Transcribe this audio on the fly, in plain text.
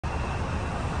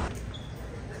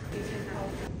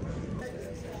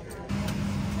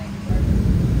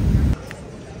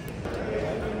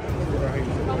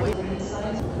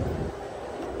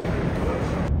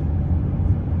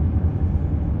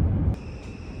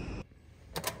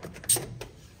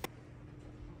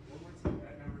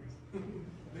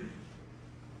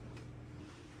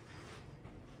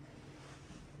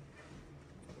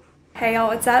Hey y'all,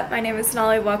 what's up? My name is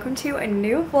Sonali. Welcome to a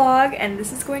new vlog, and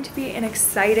this is going to be an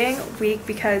exciting week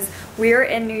because we're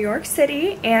in New York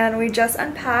City and we just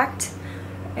unpacked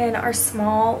in our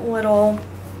small little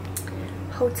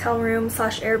hotel room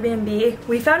slash Airbnb.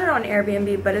 We found it on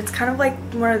Airbnb, but it's kind of like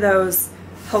one of those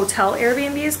hotel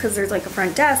Airbnbs because there's like a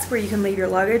front desk where you can leave your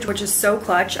luggage, which is so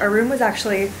clutch. Our room was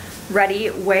actually ready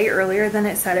way earlier than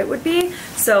it said it would be,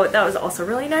 so that was also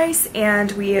really nice.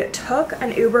 And we took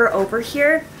an Uber over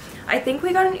here. I think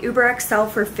we got an Uber XL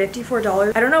for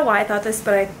 $54. I don't know why I thought this,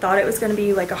 but I thought it was going to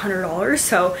be like $100.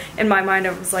 So in my mind,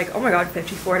 I was like, oh my god,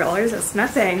 $54, that's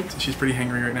nothing. So she's pretty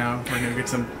hangry right now. We're going to get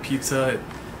some pizza at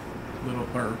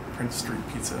Prince Street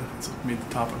Pizza. It's made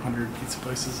the top 100 pizza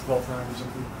places of all time or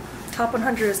something. Top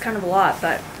 100 is kind of a lot,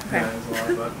 but okay. Yeah, it's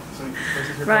a lot,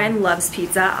 but Ryan loves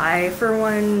pizza. I, for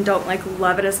one, don't like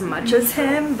love it as much as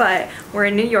him, but we're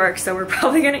in New York, so we're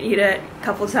probably going to eat it a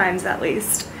couple times at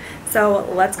least.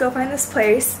 So let's go find this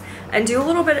place and do a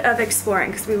little bit of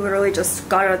exploring because we literally just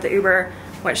got out of the Uber,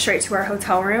 went straight to our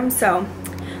hotel room. So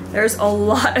there's a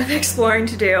lot of exploring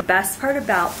to do. The best part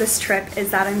about this trip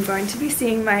is that I'm going to be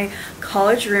seeing my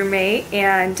college roommate,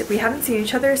 and we haven't seen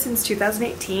each other since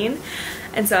 2018.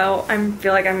 And so I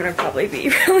feel like I'm gonna probably be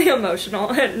really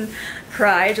emotional and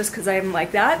cry just because I'm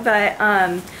like that. But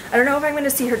I don't know if I'm gonna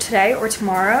see her today or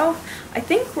tomorrow. I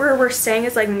think where we're staying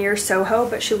is like near Soho,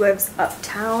 but she lives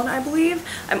uptown, I believe.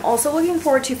 I'm also looking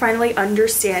forward to finally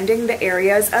understanding the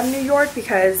areas of New York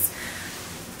because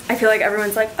I feel like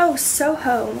everyone's like, oh,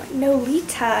 Soho,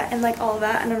 Nolita, and like all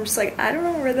that. And I'm just like, I don't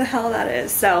know where the hell that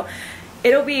is. So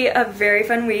it'll be a very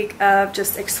fun week of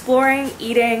just exploring,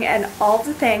 eating, and all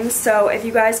the things. So if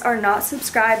you guys are not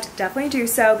subscribed, definitely do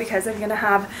so because I'm gonna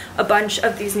have a bunch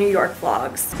of these New York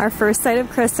vlogs. Our first sight of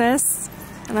Christmas,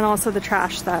 and then also the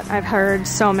trash that I've heard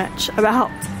so much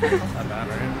about. It's not that bad,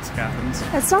 right? It's Athens.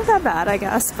 It's not that bad, I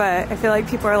guess, but I feel like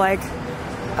people are like,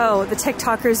 oh, the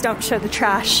TikTokers don't show the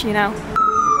trash, you know?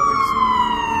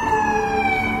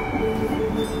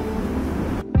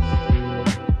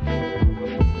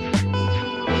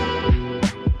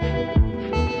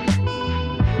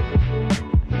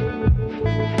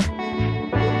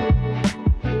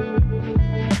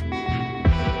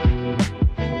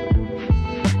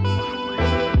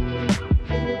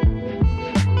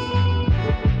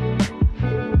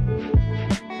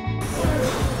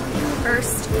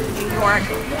 First New York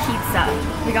pizza.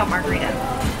 We got margarita.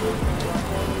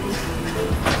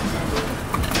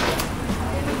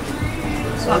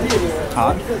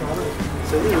 Hot?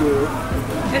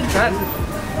 Good trip.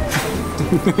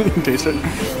 You can taste it?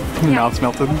 Your mouth's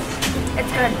melted?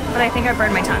 It's good, but I think I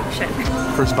burned my tongue. Shit.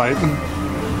 First bite?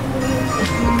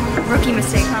 Rookie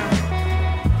mistake, huh?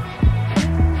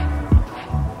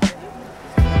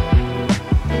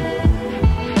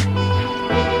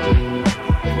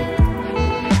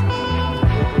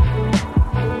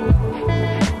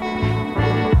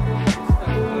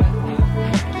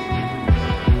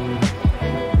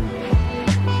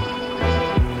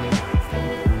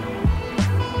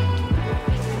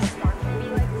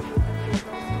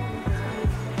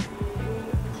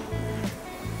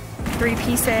 Three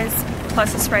pieces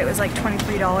plus the Sprite was like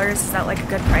 $23. Is that like a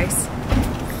good price?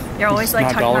 You're always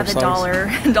like talking about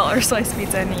the dollar slice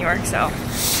pizza in New York, so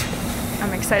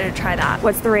I'm excited to try that.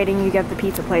 What's the rating you give the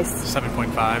pizza place?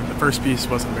 7.5. The first piece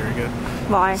wasn't very good.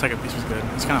 Why? The second piece was good.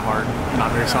 It's kind of hard,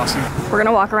 not very saucy. We're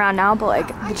gonna walk around now, but like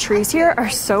the trees here are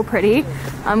so pretty.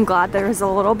 I'm glad there's a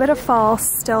little bit of fall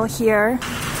still here.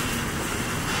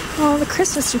 Oh, the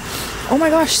Christmas tree. Oh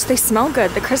my gosh, they smell good,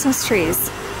 the Christmas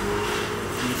trees.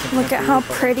 Look at how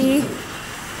pretty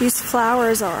these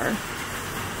flowers are.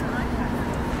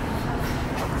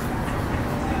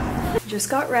 Just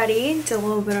got ready, did a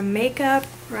little bit of makeup,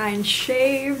 Ryan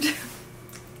shaved.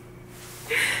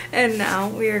 And now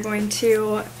we are going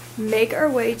to make our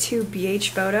way to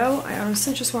BH Photo. I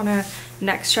honestly just want a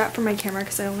neck strap for my camera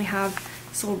because I only have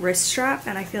this little wrist strap,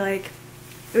 and I feel like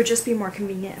it would just be more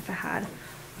convenient if I had a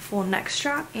full neck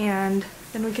strap, and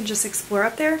then we can just explore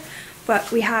up there.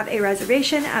 But we have a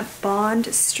reservation at Bond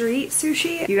Street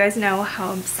Sushi. You guys know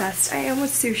how obsessed I am with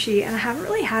sushi, and I haven't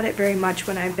really had it very much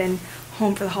when I've been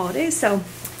home for the holidays, so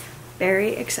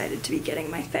very excited to be getting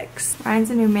my fix.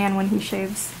 Ryan's a new man when he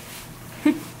shaves.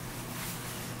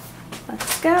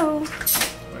 Let's go.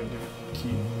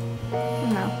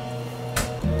 No.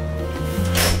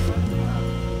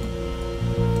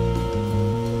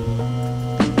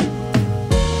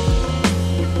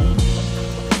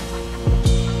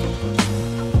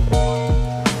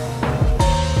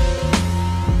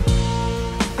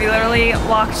 We literally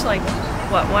walked like,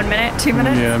 what, 1 minute, 2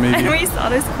 minutes? Yeah, maybe. And we saw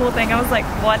this cool thing. I was like,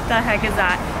 what the heck is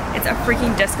that? It's a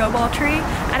freaking disco ball tree.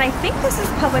 And I think this is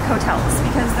public hotels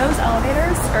because those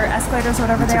elevators or escalators,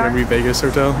 whatever they are. It's a Vegas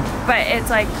hotel. But it's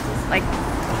like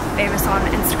famous on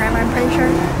Instagram, I'm pretty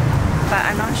sure. But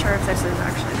I'm not sure if this is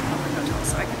actually a public hotel,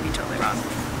 so I could be totally wrong.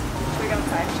 Should we go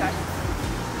inside and check?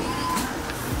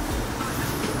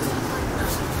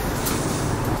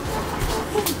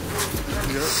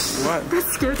 What? That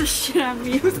scared the shit out of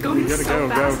me. It was going so go,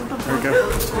 fast. Go. There we go.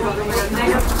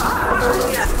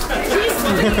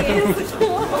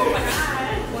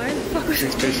 Why the fuck was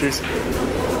Cheers.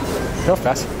 How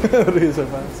fast? It is so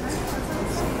fast.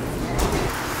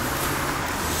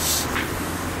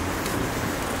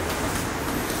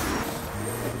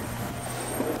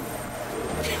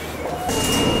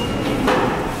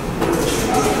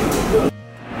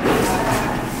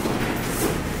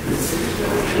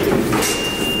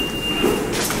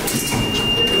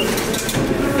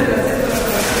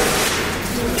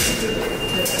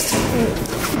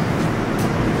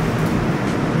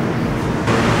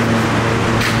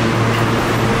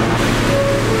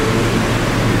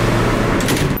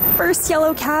 First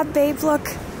yellow cab, babe, look.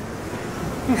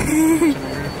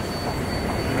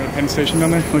 Penn Station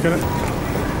down there, look at it.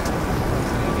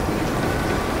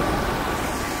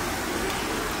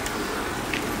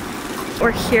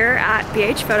 We're here at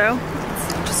BH Photo.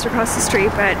 It's just across the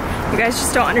street, but you guys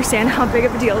just don't understand how big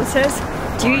of a deal this is.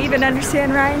 Do you even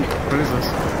understand, Ryan? What is this?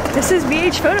 This is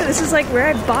BH Photo. This is like where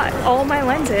I bought all my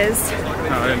lenses. No,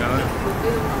 I didn't know that.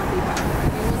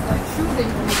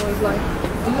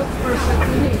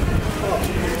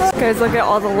 Guys, look at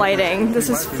all the lighting. This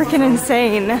is freaking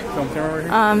insane. Film camera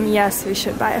right here? Yes, we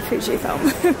should buy a Fuji film.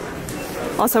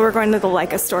 Also, we're going to the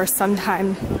Leica store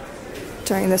sometime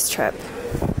during this trip.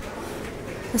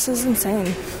 This is insane.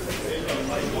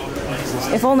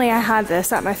 If only I had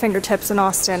this at my fingertips in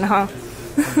Austin, huh?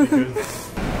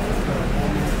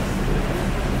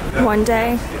 One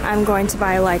day, I'm going to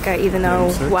buy Leica, even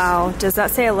though, wow, does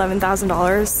that say $11,000?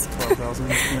 $12,000.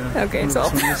 Yeah. Okay,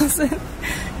 12,000.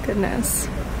 Goodness.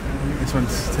 This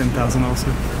one's 10,000 also.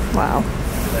 Wow.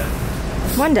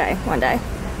 One day.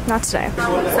 Not today.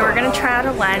 So we're gonna try out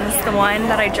a lens. The one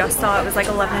that I just saw, it was like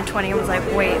 11 to 20. I was like,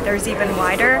 wait, there's even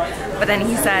wider. But then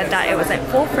he said that it was at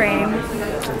full frame.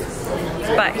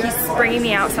 But he's bringing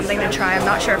me out something to try. I'm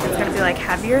not sure if it's gonna be like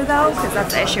heavier though, because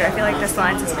that's the issue. I feel like this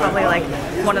lens is probably like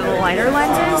one of the lighter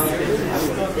lenses.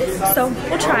 So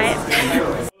we'll try it.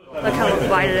 Look how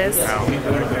wide it is.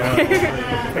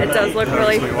 It does look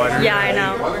really, yeah, I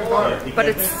know. But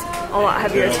it's a lot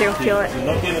heavier too, feel it.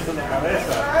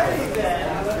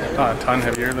 Oh, a ton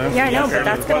heavier though. Yeah, I know, but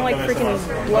that's gonna like freaking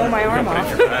blow my arm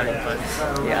off.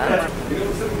 Yeah.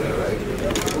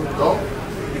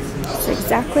 That's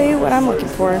exactly what I'm looking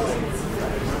for.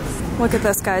 Look at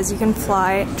this, guys. You can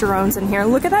fly drones in here.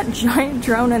 Look at that giant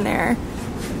drone in there.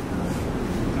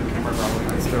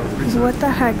 What the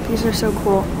heck? These are so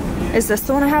cool. Is this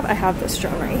the one I have? I have this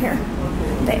drone right here.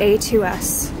 The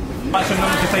A2S.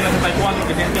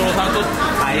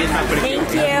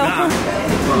 Thank you.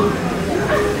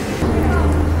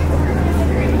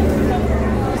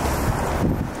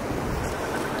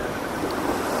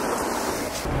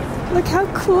 Look how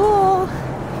cool.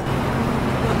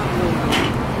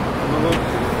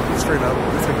 Straight up.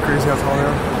 It's like crazy how tall they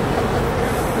are.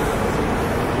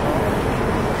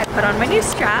 I put on my new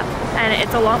strap, and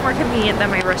it's a lot more convenient than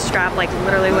my wrist strap, like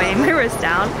literally weighing my wrist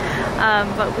down.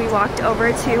 But we walked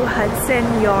over to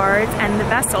Hudson Yards and the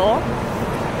Vessel.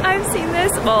 I've seen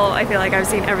this. Well, I feel like I've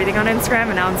seen everything on Instagram,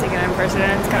 and now I'm seeing it in person,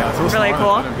 and it's kind of really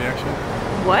cool.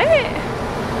 What?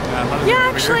 Yeah,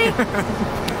 actually.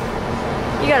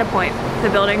 You got a point. The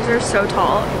buildings are so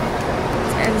tall.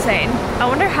 It's insane. I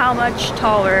wonder how much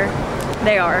taller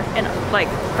they are in, like,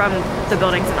 from the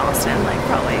buildings in Austin. Like,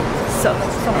 probably so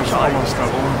much taller. Almost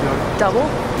double. Double?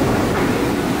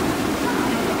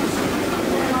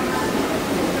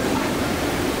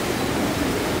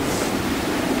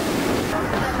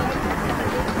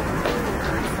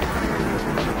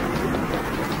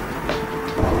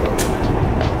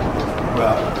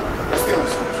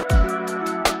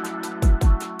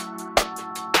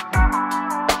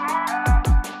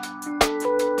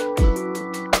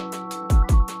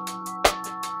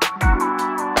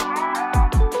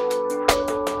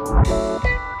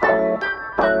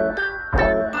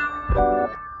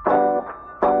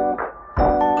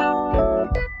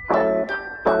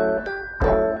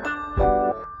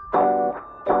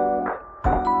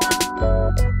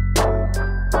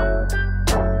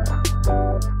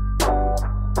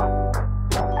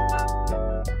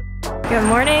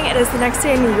 is the next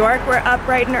day in New York. We're up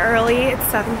bright and early. It's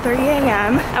 7:30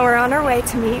 a.m. and we're on our way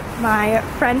to meet my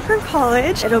friend from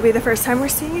college. It'll be the first time we're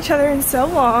seeing each other in so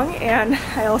long, and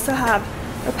I also have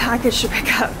a package to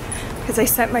pick up because I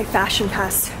sent my fashion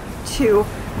pass to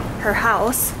her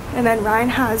house. And then Ryan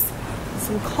has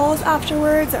some calls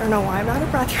afterwards. I don't know why I'm out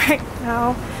of breath right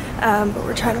now, but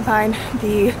we're trying to find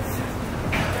the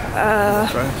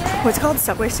what's it called?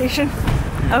 Subway station.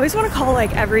 I always want to call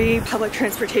like every public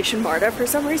transportation MARTA for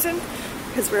some reason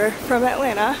because we're from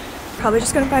Atlanta. Probably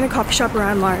just gonna find a coffee shop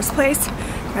around Lara's place.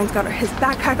 Ryan's got his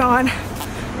backpack on,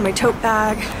 my tote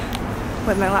bag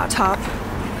with my laptop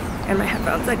and my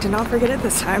headphones. I did not forget it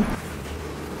this time.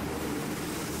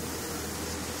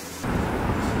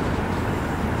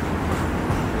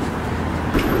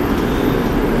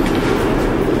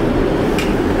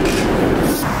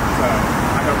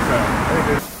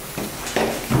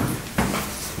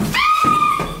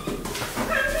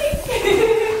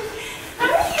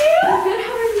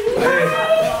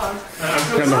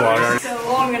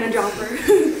 I'm gonna drop her.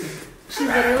 She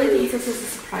literally thinks this is a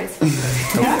surprise for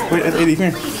her. Yeah. Wait, lady,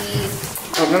 come here.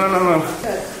 Oh,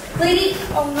 no. Lady,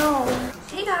 oh no.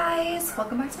 Hey guys,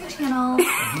 welcome back to my channel.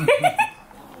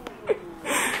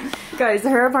 Guys,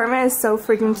 her apartment is so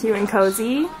freaking cute and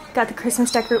cozy. Got the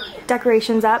Christmas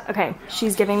decorations up. Okay,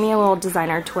 she's giving me a little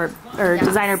designer tour, or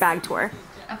designer bag tour.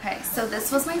 Okay, so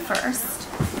this was my first.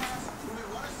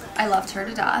 I loved her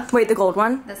to death. Wait, the gold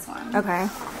one? This one. Okay.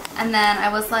 And then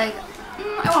I was like,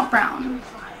 I want brown.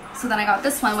 So then I got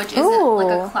this one, which isn't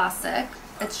like a classic.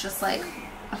 It's just like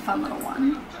a fun little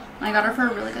one. And I got her for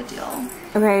a really good deal.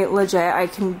 Okay, legit, I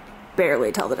can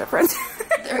barely tell the difference.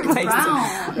 They're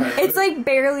brown. It's like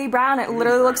barely brown. It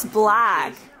literally looks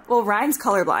black. Well, Ryan's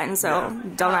colorblind, so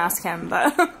don't ask him,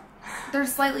 but... They're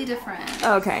slightly different.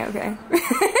 Okay, okay.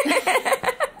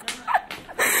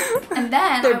 And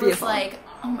then I was like,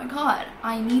 oh my god,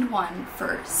 I need one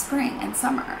for spring and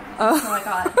summer. Oh. So I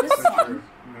got this one.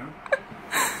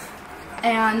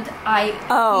 And I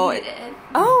hated it.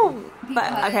 Oh,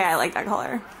 but okay, I like that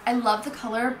color. I love the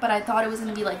color, but I thought it was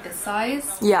gonna be like this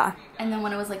size. Yeah. And then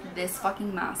when it was like this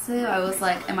fucking massive, I was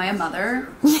like, am I a mother?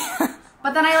 Yeah.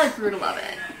 But then I like grew to love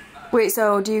it. Wait,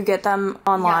 so do you get them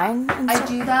online? Yeah. I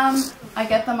do them. I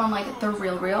get them on like the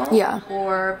Real. Yeah.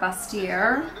 Or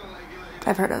Bestie.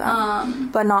 I've heard of them.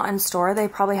 But not in store. They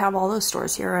probably have all those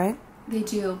stores here, right? They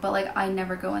do, but like I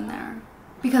never go in there.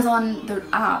 Because on the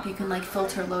app, you can like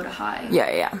filter low to high.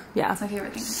 Yeah. That's my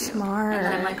favorite thing to do. Smart. And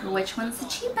then I'm like, which one's the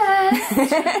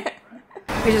cheapest?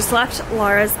 We just left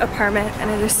Laura's apartment and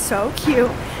it is so cute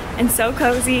and so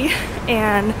cozy.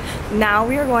 And now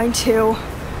we are going to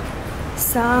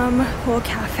some little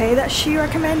cafe that she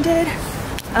recommended.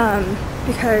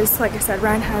 Because like I said,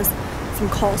 Ryan has some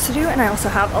calls to do and I also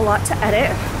have a lot to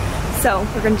edit. So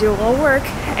we're gonna do a little work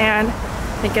and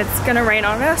I think it's gonna rain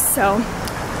on us. So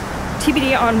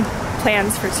TBD on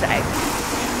plans for today.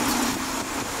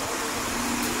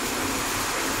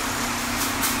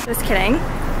 Just kidding.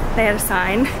 They had a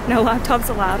sign, no laptops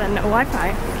allowed and no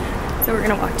Wi-Fi. So we're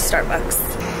gonna walk to Starbucks.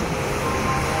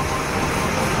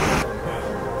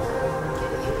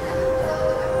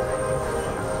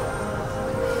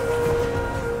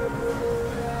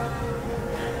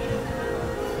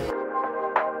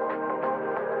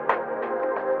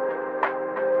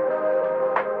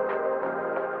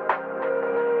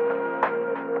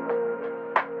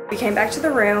 We came back to the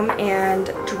room and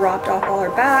dropped off all our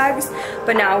bags,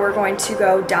 but now we're going to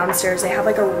go downstairs. They have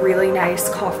like a really nice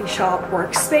coffee shop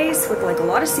workspace with like a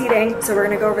lot of seating. So we're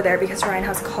gonna go over there because Ryan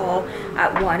has a call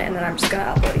at 1 and then I'm just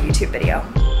gonna upload a YouTube video.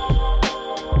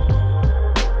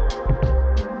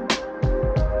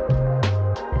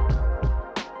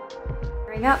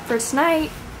 Bring up for tonight.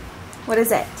 What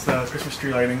is it? It's Christmas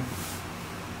tree lighting,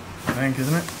 I think,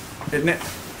 isn't it? Isn't it?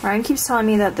 Ryan keeps telling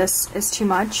me that this is too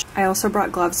much. I also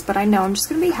brought gloves, but I know I'm just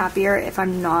gonna be happier if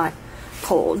I'm not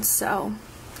cold, so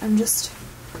I'm just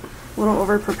a little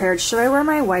over prepared. Should I wear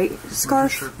my white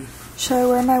scarf? Should I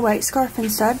wear my white scarf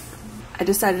instead? I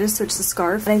decided to switch the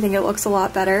scarf and I think it looks a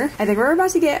lot better. I think we're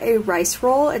about to get a rice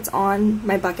roll. It's on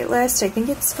my bucket list. I think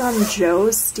it's from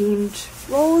Joe's Steamed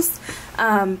Rolls,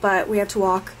 but we have to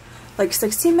walk like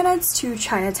 16 minutes to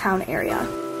Chinatown area.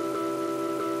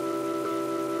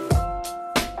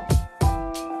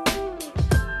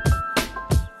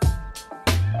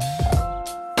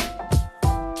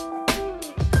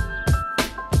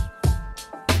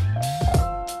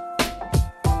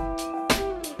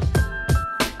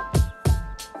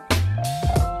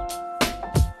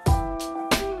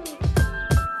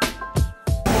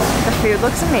 Food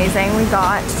looks amazing. We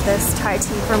got this Thai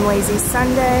tea from Lazy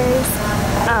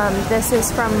Sundays. This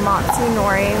is from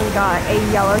Nori. We got a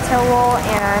yellowtail roll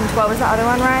and what was the other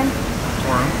one, Ryan?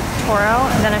 Toro,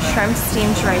 and then a shrimp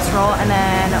steamed rice roll, and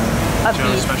then a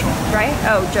beef special. Right?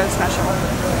 Oh, Joe's special.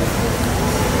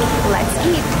 Let's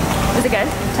eat. Is it good?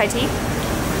 Thai tea?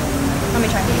 Let me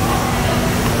try.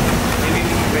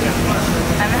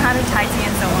 I haven't had a Thai tea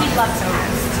in so long. He loves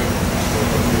toast.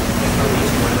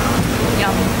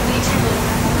 Yum.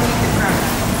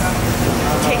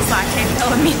 Takes lactate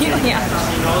pill immediately after.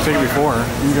 Take it before.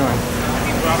 I'm going.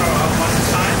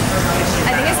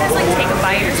 I think it says like take a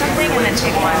bite or something and then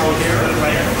take one.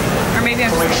 Or maybe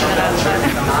I'm just making it up.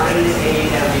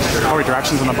 Probably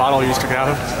directions on the bottle you just took it out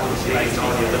of.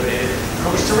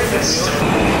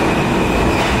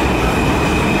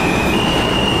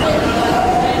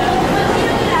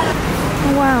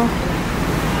 Oh, wow.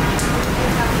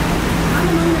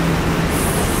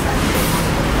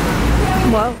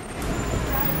 Whoa.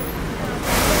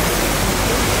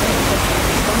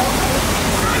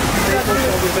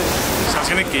 So I was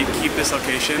gonna gatekeep this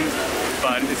location,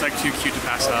 but it's like too cute to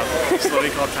pass up. It's literally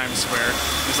called Times Square.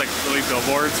 There's like literally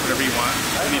billboards, whatever you want.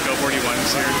 Any billboard you want,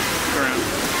 just here, look around.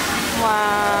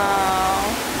 Wow.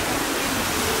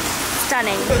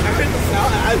 Stunning.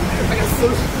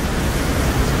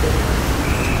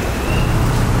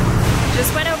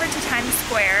 Just went over to Times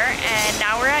Square and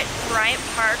now we're at Bryant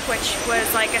Park, which was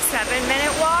like a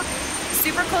 7-minute walk.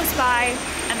 Super close by,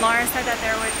 and Laura said that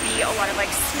there would be a lot of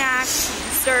like snacks and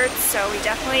desserts, so we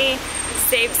definitely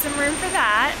saved some room for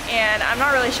that. And I'm not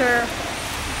really sure,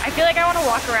 I feel like I want to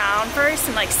walk around first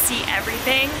and like see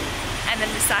everything and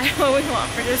then decide what we want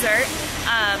for dessert.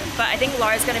 But I think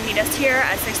Laura's gonna meet us here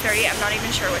at 6:30. I'm not even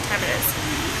sure what time it is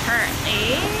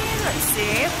currently. Let's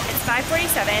see, it's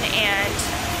 5:47, and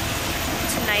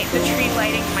tonight the tree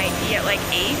lighting might be at like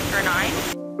 8 or 9.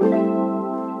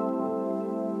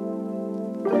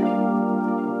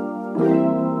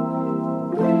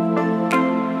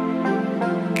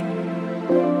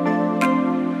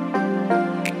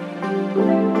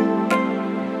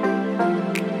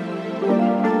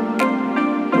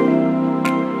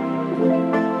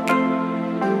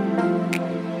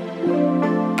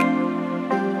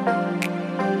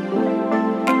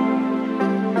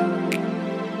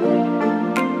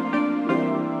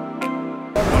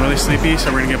 Sleepy,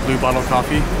 so we're gonna get blue bottle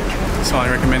coffee. Sonali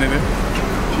recommended it.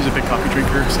 She's a big coffee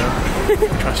drinker, so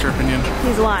trust her opinion.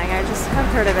 He's lying, I just have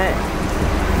heard of it.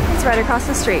 It's right across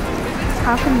the street.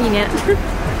 How convenient.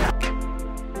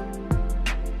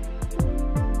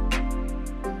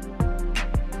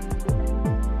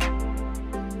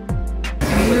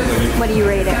 What do you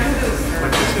rate it?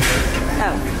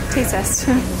 Oh, taste test.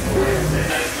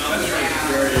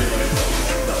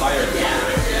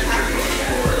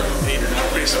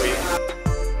 Sweet.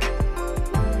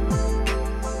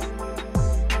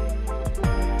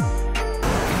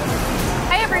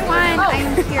 Hi everyone,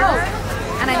 I'm here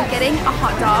and I'm getting a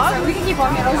hot dog. We can keep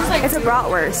walking. It's a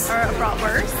bratwurst. Or a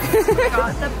bratwurst. I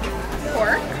got the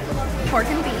pork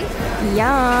and beef.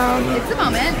 Yum. It's a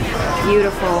moment.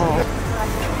 Beautiful.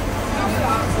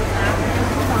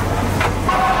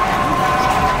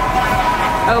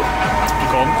 Oh,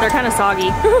 cold. They're kind of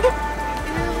soggy.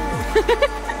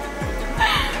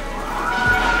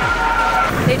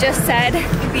 They just said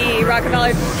the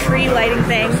Rockefeller Tree lighting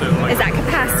thing is at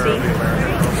capacity,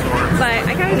 but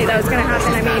I kind of knew that was going to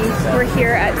happen. I mean, we're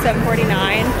here at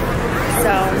 7:49,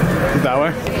 so that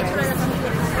way.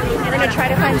 We're going to try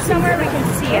to find somewhere we can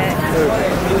see it.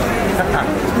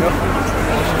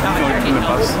 In the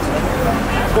bus.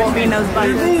 Between those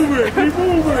buses. Keep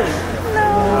moving. No.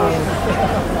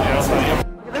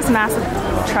 Look at this massive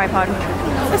tripod.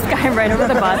 This guy right over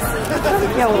the bus.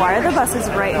 Yo, why are the buses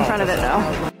right in front of it though?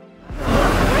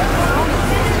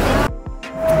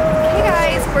 Hey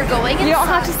guys, we're going inside. You don't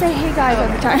have to say hey guys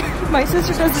every time. My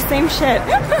sister does the same shit.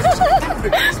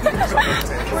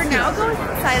 We're now going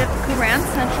inside of Grand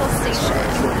Central Station.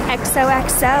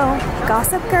 XOXO,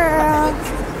 Gossip Girl.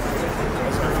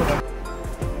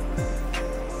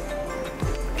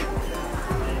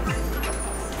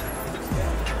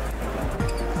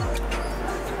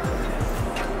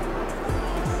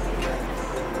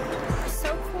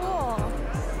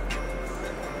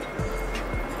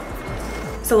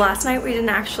 So last night we didn't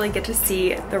actually get to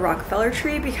see the Rockefeller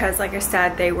Tree because, like I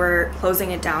said, they were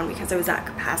closing it down because it was at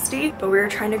capacity. But we were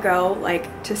trying to go like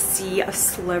to see a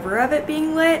sliver of it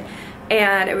being lit,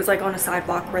 and it was like on a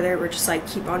sidewalk where they were just like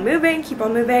keep on moving, keep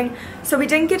on moving. So we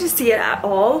didn't get to see it at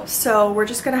all. So we're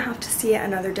just gonna have to see it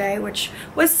another day, which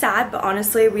was sad, but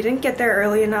honestly we didn't get there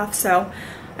early enough. So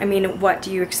I mean, what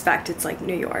do you expect? It's like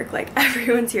New York. Like,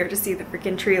 everyone's here to see the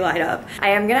freaking tree light up. I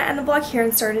am gonna end the vlog here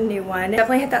and start a new one.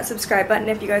 Definitely hit that subscribe button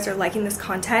if you guys are liking this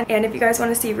content. And if you guys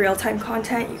want to see real-time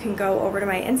content, you can go over to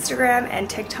my Instagram and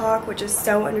TikTok, which is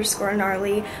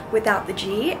so_gnarly without the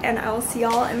G. And I will see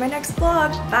y'all in my next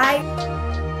vlog. Bye!